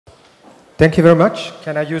Thank you very much.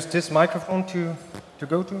 Can I use this microphone to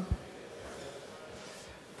go to?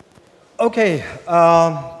 Okay,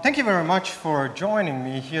 thank you very much for joining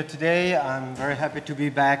me here today. I'm very happy to be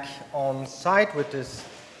back on site with this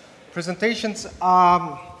presentations.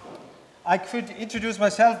 I could introduce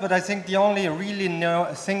myself, but I think the only really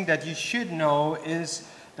thing that you should know is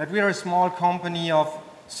that we are a small company of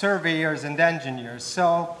surveyors and engineers.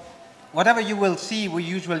 So whatever you will see, we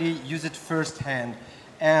usually use it firsthand.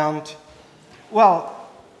 And well,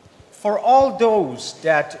 for all those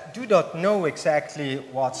that do not know exactly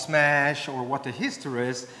what Smash or what the history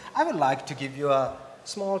is, I would like to give you a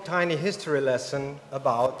small, tiny history lesson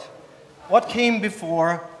about what came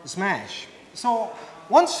before Smash. So,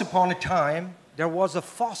 once upon a time, there was a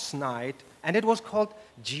FOSS night, and it was called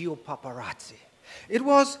Geopackage. It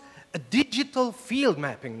was a digital field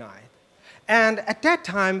mapping night. And at that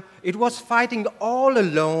time, it was fighting all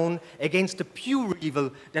alone against the pure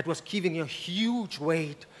evil that was giving a huge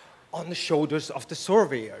weight on the shoulders of the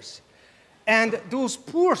surveyors. And those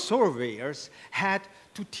poor surveyors had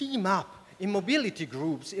to team up in mobility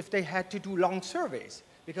groups if they had to do long surveys,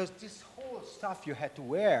 because this whole stuff you had to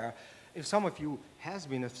wear, if some of you has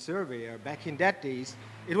been a surveyor back in that days,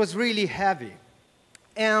 it was really heavy.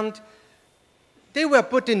 And they were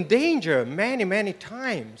put in danger many, many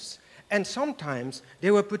times. And sometimes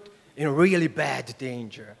they were put in really bad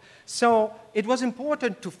danger. So it was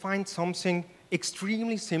important to find something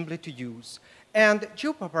extremely simple to use. And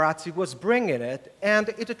Geopackage was bringing it, and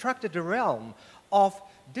it attracted the realm of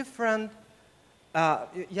different,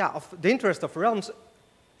 of the interest of realms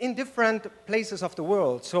in different places of the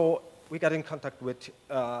world. So we got in contact with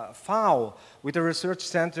FAO, with the Research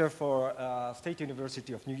Center for State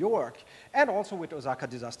University of New York, and also with Osaka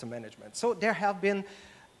Disaster Management. So there have been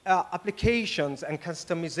applications and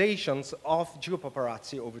customizations of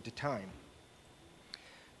Geopackage over the time.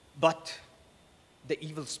 But the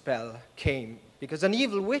evil spell came, because an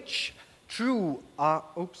evil witch threw, a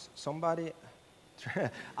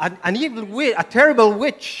terrible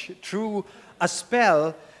witch threw a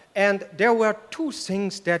spell, and there were two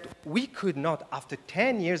things that we could not, after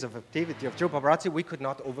 10 years of activity of Geopackage, we could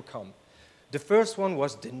not overcome. The first one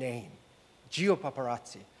was the name,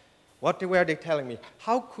 Geopackage. What were they telling me?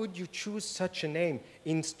 How could you choose such a name?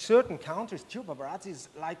 In certain countries, Geopackage is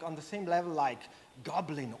like on the same level like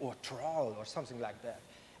goblin or troll or something like that.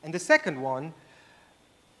 And the second one,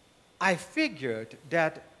 I figured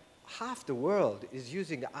that half the world is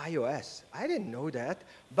using iOS. I didn't know that,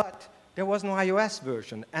 but there was no iOS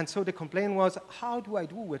version. And so the complaint was, how do I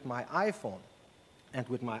do with my iPhone and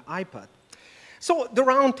with my iPad? So the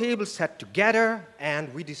round table sat together,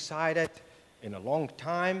 and we decided in a long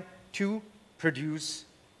time to produce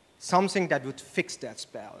something that would fix that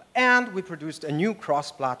spell. And we produced a new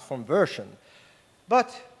cross-platform version.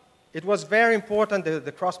 But it was very important that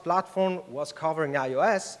the cross-platform was covering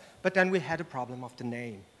iOS, but then we had a problem of the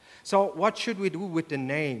name. So what should we do with the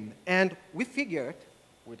name? And we figured,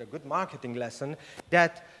 with a good marketing lesson,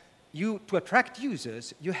 that to attract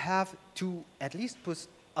users, you have to at least put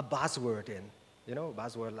a buzzword in. You know, a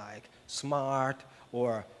buzzword like smart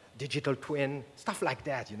or digital twin, stuff like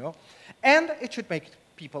that, you know. And it should make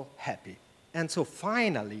people happy. And so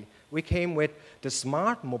finally, we came with the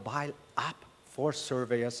smart mobile app for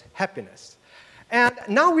surveyors' happiness. And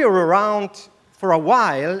now we're around for a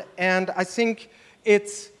while, and I think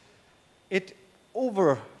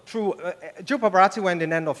Geopackage went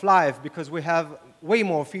in end of life because we have way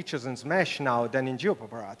more features in Smash now than in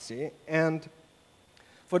Geopackage. And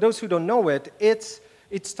for those who don't know it, it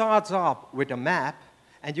starts up with a map,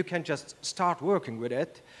 and you can just start working with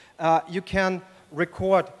it. You can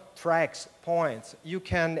record tracks, points. You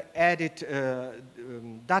can edit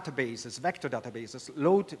databases, vector databases,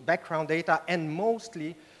 load background data, and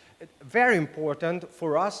mostly, very important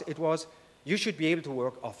for us, it was you should be able to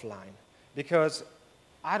work offline. Because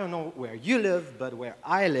I don't know where you live, but where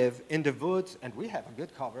I live, in the woods, and we have a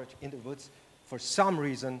good coverage in the woods, for some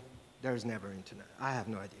reason, there is never internet. I have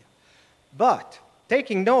no idea. But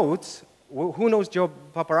taking notes, who knows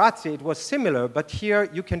Geopackage? It was similar, but here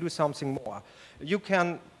you can do something more. You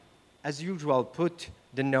can, as usual, put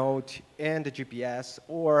the node in the GPS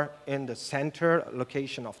or in the center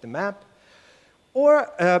location of the map.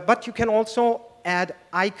 But you can also add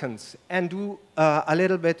icons and do a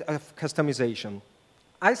little bit of customization.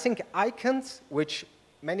 I think icons, which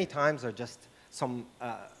many times are just some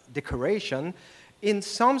decoration, in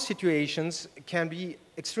some situations can be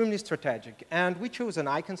extremely strategic. And we chose an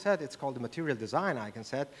icon set. It's called the material design icon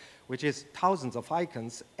set, which is thousands of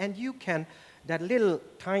icons. And you can, that little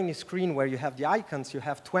tiny screen where you have the icons, you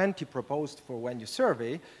have 20 proposed for when you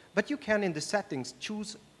survey. But you can, in the settings,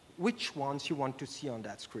 choose which ones you want to see on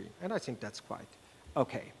that screen. And I think that's quite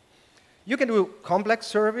okay. You can do complex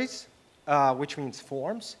surveys, which means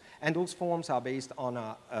forms. And those forms are based on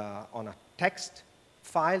a text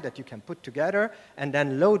file that you can put together and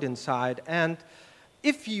then load inside. And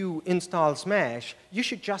if you install Smash, you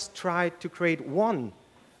should just try to create one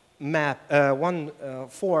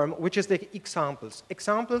form, which is the examples.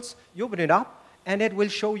 Examples, you open it up, and it will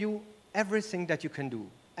show you everything that you can do.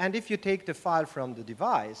 And if you take the file from the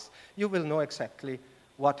device, you will know exactly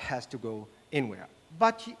what has to go in where.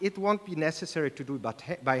 But it won't be necessary to do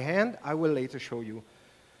it by hand. I will later show you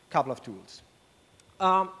a couple of tools.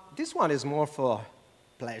 This one is more for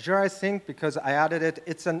pleasure, I think, because I added it.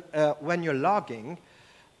 It's when you're logging,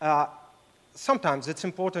 sometimes it's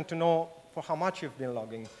important to know for how much you've been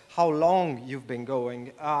logging, how long you've been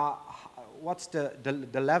going, what's the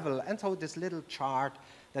level, and so this little chart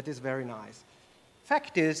that is very nice.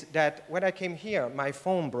 Fact is that when I came here, my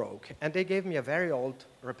phone broke, and they gave me a very old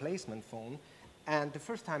replacement phone, and the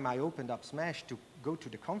first time I opened up Smash to go to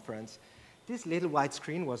the conference, this little white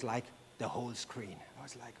screen was like the whole screen. I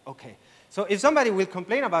was like, okay. So if somebody will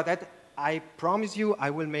complain about that, I promise you I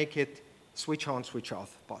will make it switch on, switch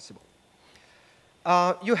off possible.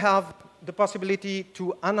 You have the possibility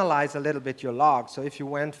to analyze a little bit your log. So if you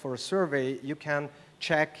went for a survey, you can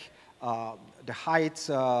check the heights,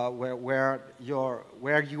 where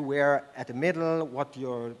you were at the middle, what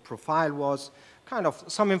your profile was, kind of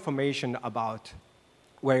some information about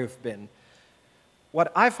where you've been.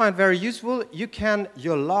 What I find very useful,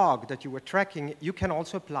 your log that you were tracking, you can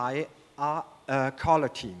also apply a color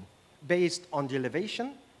theme based on the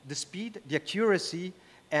elevation, the speed, the accuracy,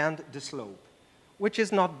 and the slope, which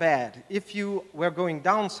is not bad. If you were going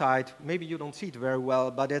downside, maybe you don't see it very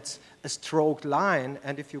well, but it's a stroked line,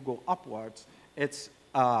 and if you go upwards, it's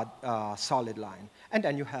a solid line. And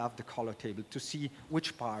then you have the color table to see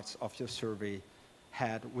which parts of your survey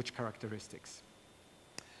had which characteristics.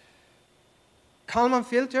 Kalman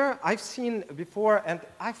filter, I've seen before, and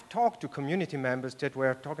I've talked to community members that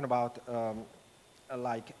were talking about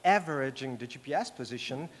like averaging the GPS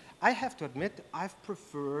position. I have to admit, I've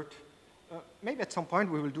preferred, maybe at some point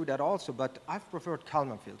we will do that also, but I've preferred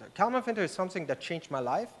Kalman filter. Kalman filter is something that changed my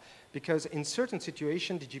life because in certain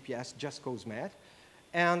situations, the GPS just goes mad.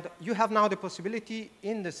 And you have now the possibility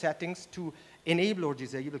in the settings to enable or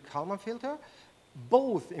disable Kalman filter.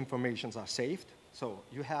 Both informations are saved. So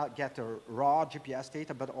you get the raw GPS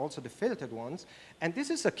data, but also the filtered ones. And this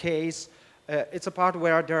is a case, it's a part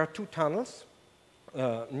where there are two tunnels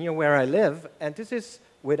near where I live, and this is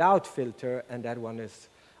without filter, and that one is,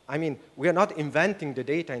 I mean, we are not inventing the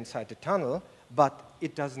data inside the tunnel, but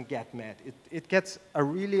it doesn't get mad. It gets a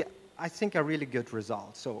really, I think, a really good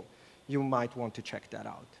result. So you might want to check that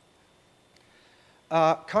out.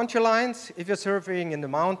 Country lines, if you're surveying in the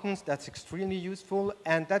mountains, that's extremely useful,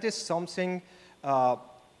 and that is something.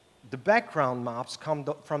 The background maps come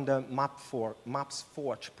from the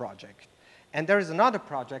FOSS4G project. And there is another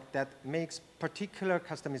project that makes particular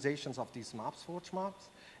customizations of these FOSS4G maps.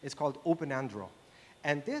 It's called OpenAndro.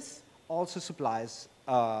 And this also supplies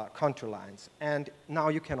contour lines. And now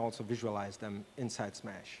you can also visualize them inside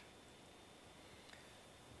Smash.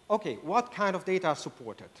 OK, what kind of data are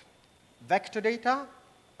supported? Vector data,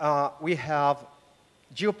 we have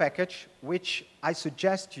Geopackage, which I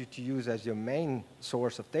suggest you to use as your main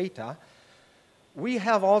source of data. We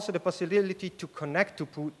have also the possibility to connect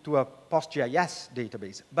to a PostGIS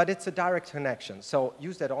database, but it's a direct connection. So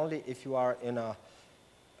use that only if you are in a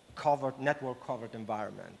network-covered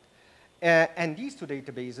environment. And these two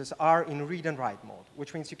databases are in read and write mode,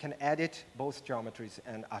 which means you can edit both geometries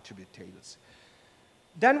and attribute tables.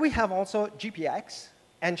 Then we have also GPX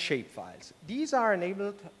and shapefiles. These are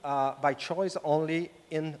enabled by choice only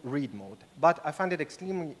in read mode, but I find it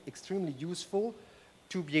extremely useful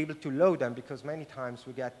to be able to load them because many times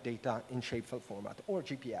we get data in shapefile format or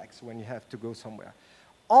GPX when you have to go somewhere.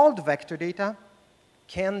 All the vector data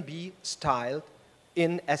can be styled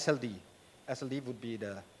in SLD. SLD would be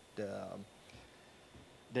the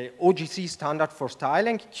OGC standard for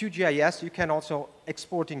styling. QGIS, you can also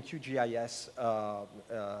export in QGIS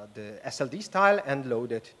the SLD style and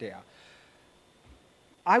load it there.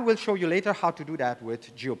 I will show you later how to do that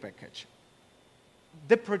with Geopackage.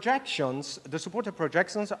 The projections, the supported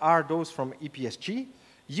projections are those from EPSG.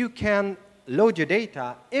 You can load your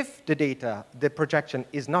data. If the projection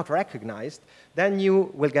is not recognized, then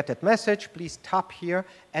you will get that message. Please tap here,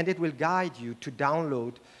 and it will guide you to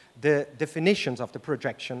download the definitions of the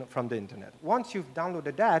projection from the internet. Once you've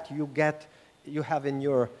downloaded that, you have in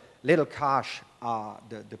your little cache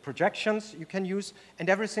the projections you can use, and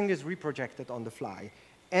everything is reprojected on the fly.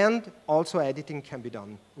 and also editing can be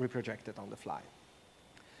done, reprojected on the fly.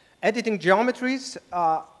 Editing geometries,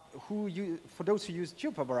 for those who use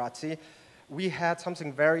GeoPaparazzi, we had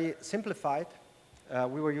something very simplified.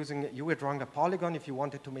 You were drawing a polygon. If you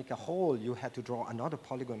wanted to make a hole, you had to draw another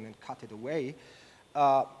polygon and cut it away.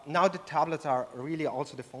 Now the tablets are really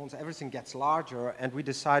also the phones. Everything gets larger, and we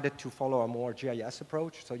decided to follow a more GIS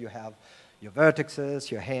approach. So you have your vertices,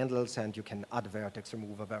 your handles, and you can add a vertex,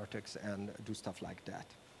 remove a vertex, and do stuff like that.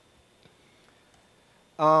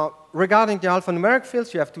 Regarding the alphanumeric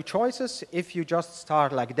fields, you have two choices. If you just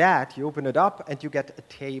start like that, you open it up, and you get a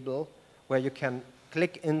table where you can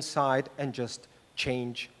click inside and just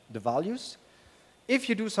change the values. If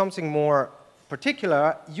you do something more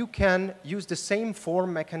particular, you can use the same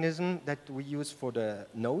form mechanism that we use for the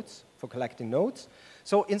nodes, for collecting nodes.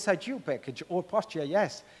 So inside Geopackage or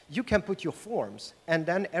PostGIS, you can put your forms, and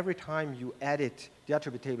then every time you edit the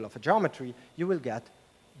attribute table of a geometry, you will get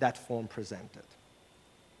that form presented.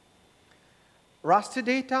 Raster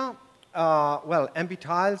data, well, MB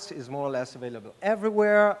tiles is more or less available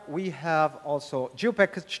everywhere. We have also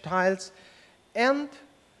Geopackage tiles, and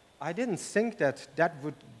I didn't think that that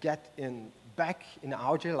would get back in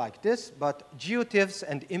Audio like this, but geotiffs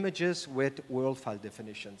and images with world file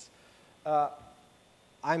definitions. Probably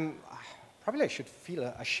I should feel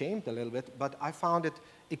ashamed a little bit, but I found it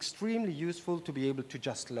extremely useful to be able to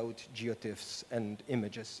just load geotiffs and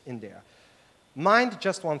images in there. Mind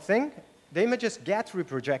just one thing, the images get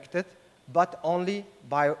reprojected, but only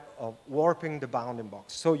by warping the bounding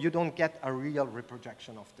box. So you don't get a real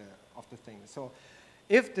reprojection of the thing. So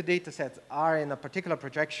if the data sets are in a particular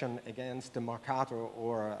projection against the Mercator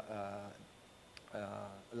or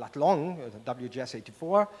lat long,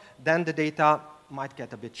 WGS84, then the data might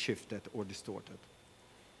get a bit shifted or distorted.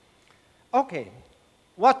 Okay,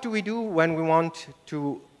 what do we do when we want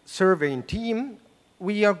to survey in team?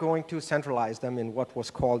 We are going to centralize them in what was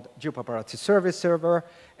called GeoPaparazzi Service Server,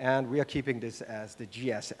 and we are keeping this as the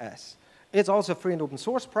GSS. It's also a free and open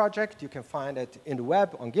source project. You can find it in the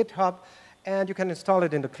web on GitHub, and you can install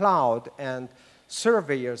it in the cloud, and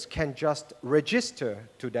surveyors can just register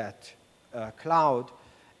to that cloud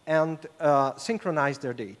and synchronize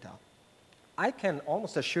their data. I can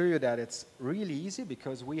almost assure you that it's really easy,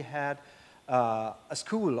 because we had a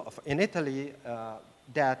school in Italy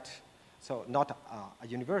so not a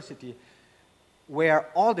university, where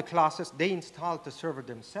all the classes, they installed the server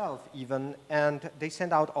themselves even, and they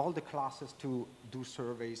sent out all the classes to do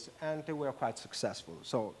surveys, and they were quite successful.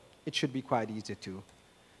 So it should be quite easy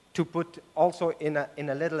to put also in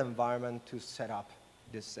a little environment to set up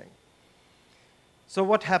this thing. So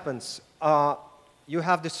what happens? You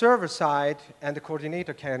have the server side, and the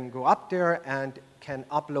coordinator can go up there and can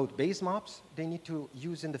upload base maps they need to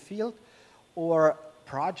use in the field, or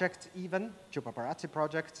projects even, GeoPaparazzi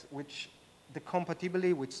projects, which the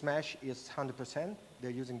compatibility with Smash is 100%.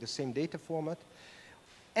 They're using the same data format.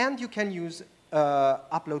 And you can use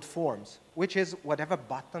upload forms, which is whatever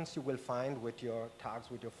buttons you will find with your tags,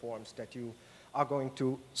 with your forms that you are going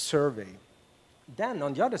to survey. Then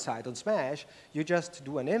on the other side, on Smash, you just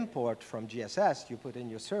do an import from GSS, you put in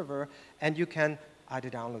your server, and you can either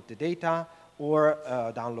download the data or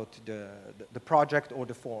download the project or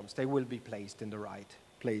the forms. They will be placed in the right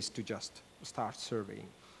place to just start surveying.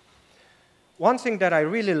 One thing that I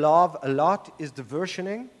really love a lot is the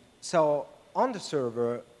versioning. So on the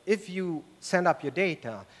server, if you send up your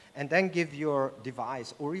data and then give your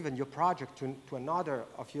device or even your project to another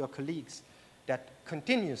of your colleagues that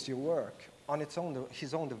continues your work on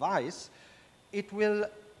his own device, it will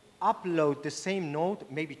upload the same node,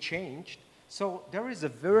 maybe changed. So there is a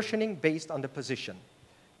versioning based on the position.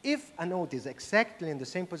 If a node is exactly in the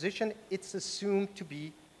same position, it's assumed to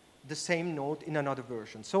be the same node in another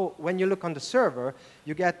version. So when you look on the server,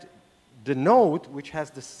 you get the node, which has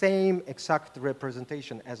the same exact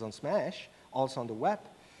representation as on Smash, also on the web.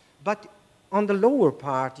 But on the lower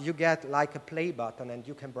part, you get like a play button, and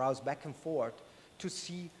you can browse back and forth to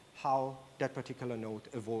see how that particular node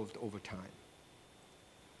evolved over time.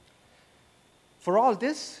 For all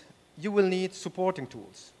this, you will need supporting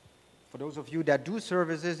tools. For those of you that do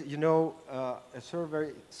services, you know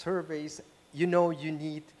surveys, you know you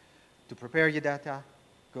need to prepare your data,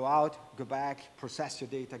 go out, go back, process your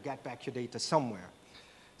data, get back your data somewhere.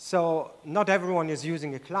 So not everyone is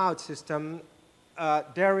using a cloud system.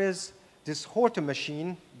 There is this Horton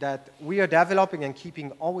machine that we are developing and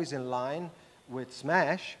keeping always in line with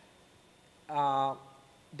Smash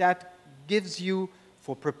that gives you,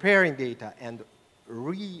 for preparing data and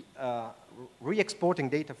re-exporting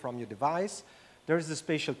data from your device, there is a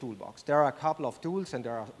spatial toolbox. There are a couple of tools, and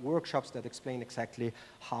there are workshops that explain exactly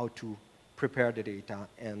how to prepare the data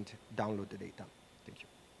and download the data. Thank you.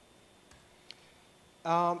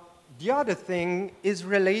 The other thing is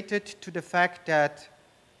related to the fact that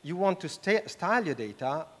you want to style your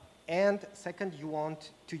data, and second, you want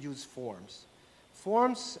to use forms.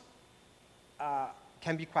 Forms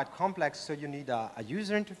can be quite complex, so you need a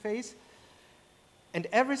user interface. And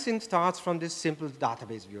everything starts from this simple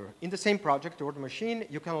database viewer. In the same project or the machine,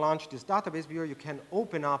 you can launch this database viewer. You can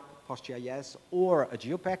open up PostGIS or a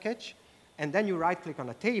Geopackage, and then you right-click on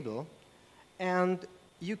a table, and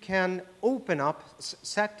you can open up,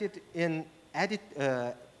 set it in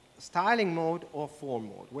styling mode or form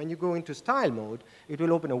mode. When you go into style mode, it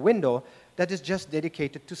will open a window that is just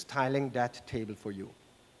dedicated to styling that table for you.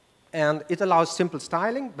 And it allows simple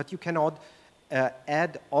styling, but you cannot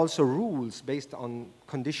add also rules based on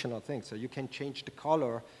conditional things. So you can change the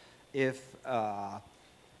color if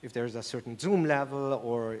there's a certain zoom level,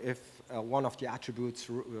 or if one of the attributes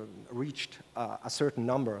reached a certain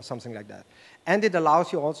number or something like that. And it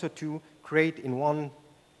allows you also to create in one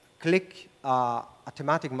click a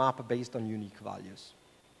thematic map based on unique values.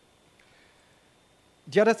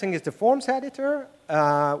 The other thing is the forms editor,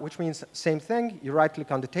 which means same thing. You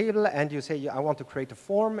right-click on the table and you say, I want to create a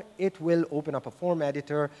form. It will open up a form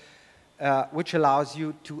editor, which allows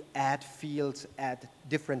you to add fields at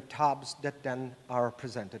different tabs that then are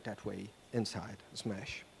presented that way inside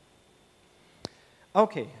Smash.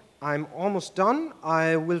 OK, I'm almost done.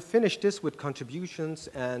 I will finish this with contributions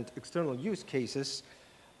and external use cases.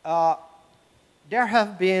 There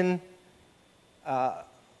have been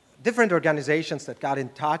different organizations that got in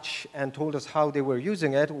touch and told us how they were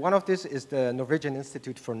using it. One of this is the Norwegian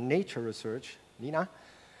Institute for Nature Research, NINA.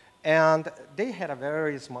 And they had a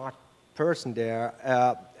very smart person there.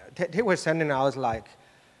 They were sending out like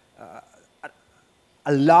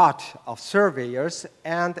a lot of surveyors,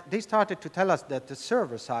 and they started to tell us that the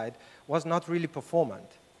server side was not really performant.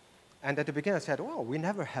 And at the beginning I said, well, we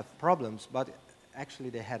never have problems, but actually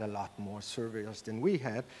they had a lot more surveyors than we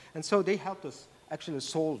had. And so they helped us actually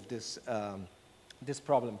solve this, this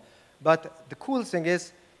problem. But the cool thing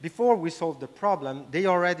is, before we solved the problem, they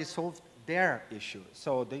already solved their issue.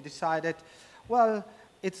 So they decided, well,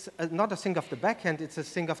 it's not a thing of the backend, it's a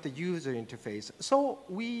thing of the user interface. So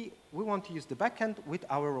we want to use the backend with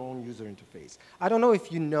our own user interface. I don't know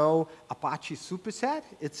if you know Apache Superset.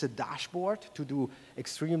 It's a dashboard to do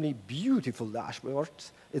extremely beautiful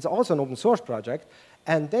dashboards. It's also an open source project.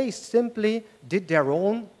 And they simply did their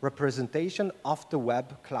own representation of the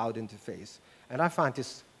web cloud interface. And I find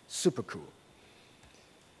this super cool.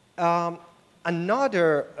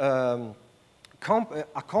 Another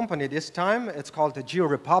a company this time, it's called the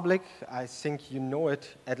GeoRepublic. I think you know it,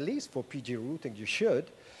 at least for PG routing, you should.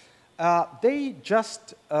 They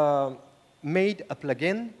just made a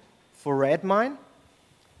plugin for Redmine.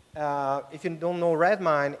 If you don't know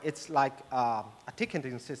Redmine, it's like a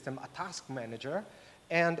ticketing system, a task manager.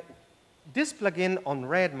 And this plugin on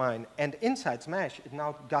Redmine and inside Smash, it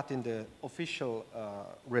now got in the official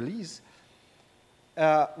release.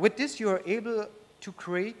 With this, you are able to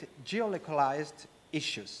create geolocalized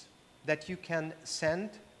issues that you can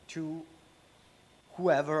send to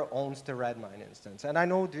whoever owns the Redmine instance. And I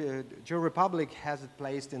know the GeoRepublic has it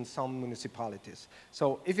placed in some municipalities.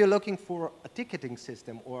 So if you're looking for a ticketing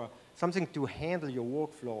system or something to handle your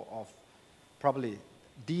workflow of probably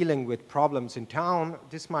dealing with problems in town,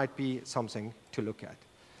 this might be something to look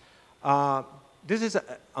at. This is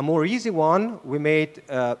a more easy one we made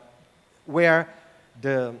where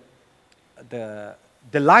the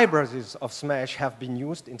libraries of Smash have been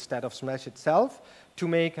used instead of Smash itself to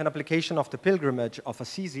make an application of the pilgrimage of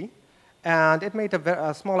Assisi. And it made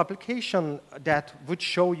a small application that would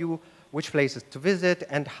show you which places to visit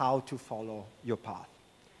and how to follow your path.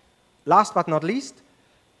 Last but not least,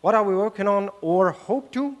 what are we working on or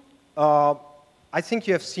hope to? I think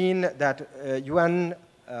you have seen that UN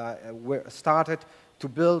started to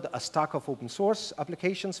build a stack of open source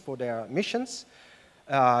applications for their missions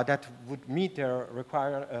that would meet their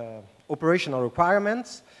operational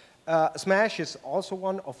requirements. Smash is also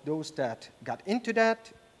one of those that got into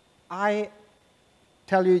that. I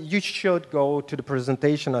tell you, you should go to the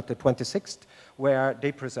presentation at the 26th where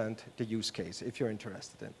they present the use case if you're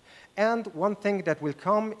interested in. And one thing that will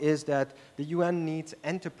come is that the UN needs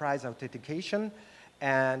enterprise authentication,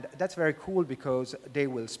 and that's very cool because they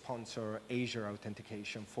will sponsor Azure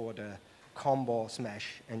authentication for the combo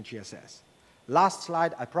Smash and GSS. Last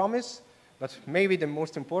slide, I promise, but maybe the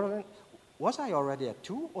most important. Was I already at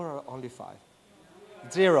 2 or only 5?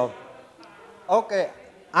 0. Okay,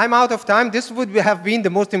 I'm out of time. This would have been the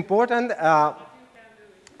most important.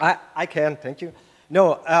 I can, thank you.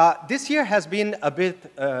 No, this year has been a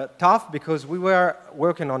bit tough because we were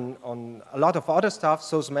working on a lot of other stuff,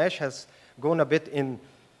 so Smash has gone a bit in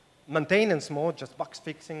maintenance mode, just bug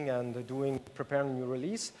fixing and preparing new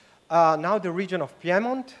release. Now the region of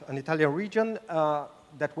Piedmont, an Italian region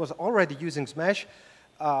that was already using Smash,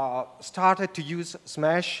 started to use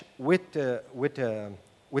Smash with the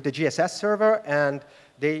GSS server, and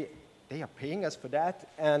they are paying us for that.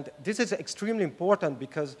 And this is extremely important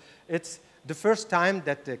because it's the first time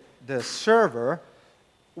that the server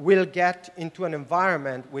will get into an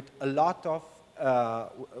environment with a lot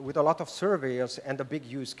of surveyors and a big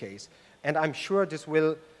use case. And I'm sure this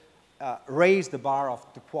will raise the bar of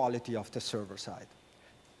the quality of the server side.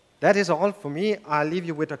 That is all for me. I'll leave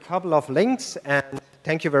you with a couple of links, and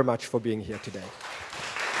thank you very much for being here today.